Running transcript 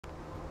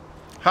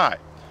Hi,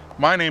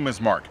 my name is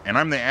Mark, and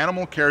I'm the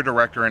Animal Care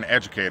Director and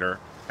Educator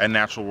at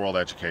Natural World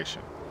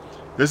Education.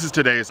 This is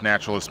today's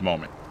Naturalist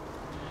Moment.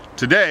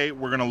 Today,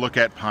 we're going to look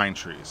at pine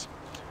trees.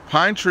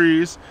 Pine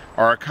trees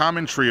are a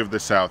common tree of the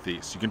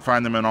Southeast. You can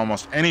find them in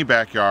almost any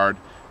backyard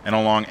and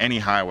along any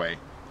highway,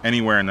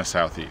 anywhere in the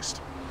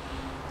Southeast.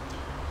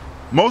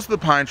 Most of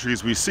the pine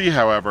trees we see,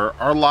 however,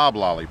 are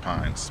loblolly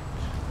pines.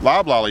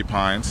 Loblolly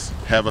pines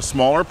have a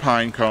smaller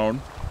pine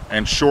cone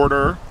and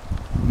shorter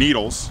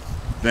needles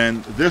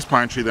than this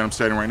pine tree that I'm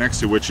standing right next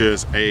to, which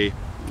is a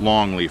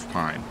longleaf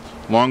pine.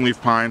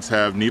 Longleaf pines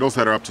have needles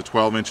that are up to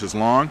 12 inches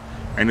long,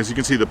 and as you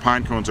can see, the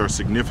pine cones are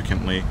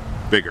significantly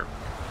bigger.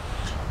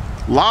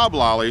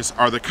 Loblollies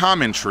are the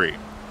common tree.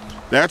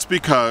 That's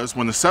because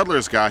when the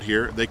settlers got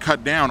here, they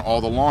cut down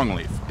all the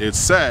longleaf. It's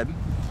said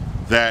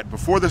that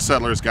before the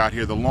settlers got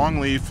here, the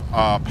longleaf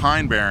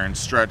pine barrens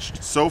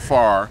stretched so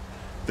far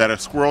that a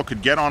squirrel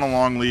could get on a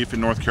longleaf in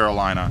North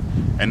Carolina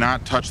and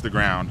not touch the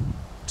ground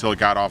till it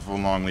got off of a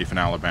longleaf in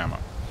Alabama.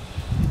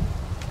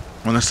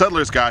 When the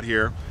settlers got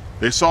here,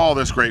 they saw all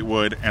this great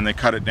wood and they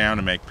cut it down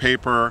to make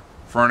paper,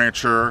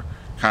 furniture,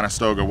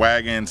 Conestoga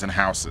wagons, and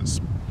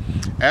houses.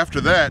 After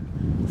that,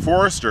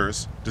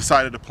 foresters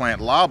decided to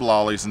plant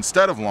loblollies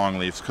instead of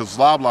longleafs because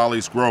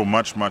loblollies grow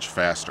much, much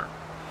faster.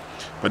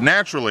 But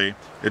naturally,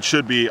 it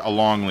should be a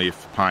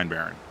longleaf pine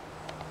barren.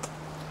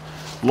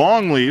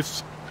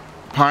 Longleaf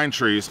pine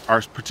trees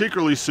are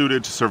particularly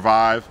suited to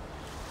survive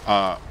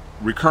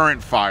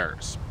recurrent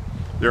fires.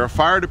 They're a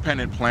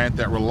fire-dependent plant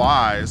that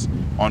relies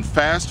on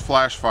fast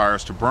flash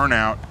fires to burn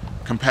out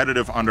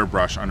competitive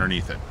underbrush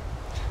underneath it.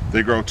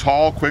 They grow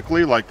tall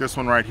quickly, like this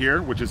one right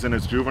here, which is in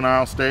its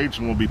juvenile stage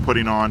and will be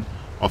putting on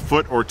a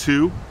foot or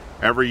two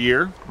every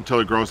year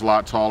until it grows a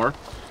lot taller.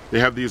 They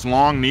have these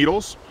long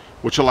needles,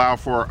 which allow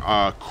for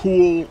a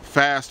cool,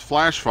 fast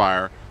flash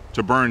fire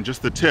to burn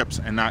just the tips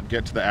and not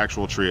get to the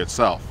actual tree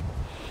itself.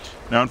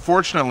 Now,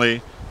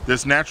 unfortunately,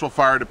 this natural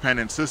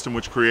fire-dependent system,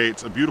 which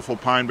creates a beautiful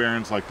pine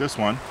barrens like this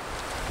one,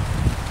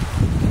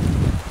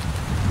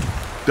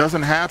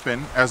 doesn't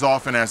happen as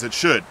often as it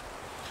should.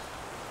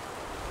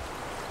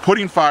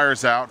 Putting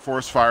fires out,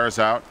 forest fires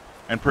out,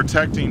 and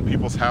protecting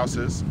people's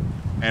houses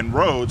and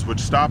roads, which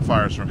stop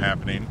fires from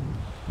happening,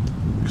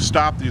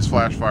 stop these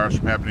flash fires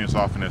from happening as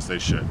often as they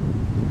should.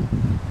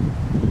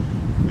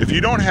 If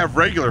you don't have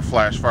regular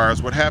flash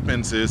fires, what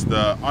happens is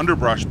the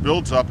underbrush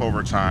builds up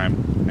over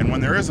time, and when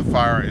there is a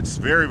fire, it's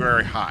very,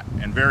 very hot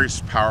and very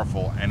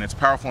powerful, and it's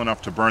powerful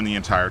enough to burn the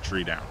entire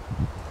tree down.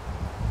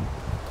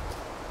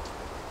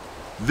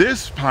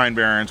 This pine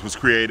barrens was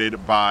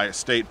created by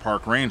state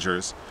park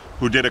rangers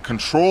who did a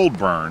controlled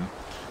burn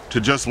to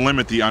just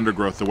limit the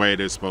undergrowth the way it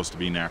is supposed to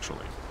be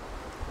naturally.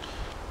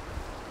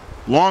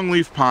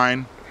 Longleaf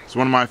pine is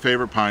one of my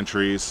favorite pine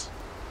trees.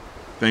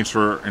 Thanks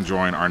for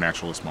enjoying our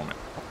Naturalist Moment.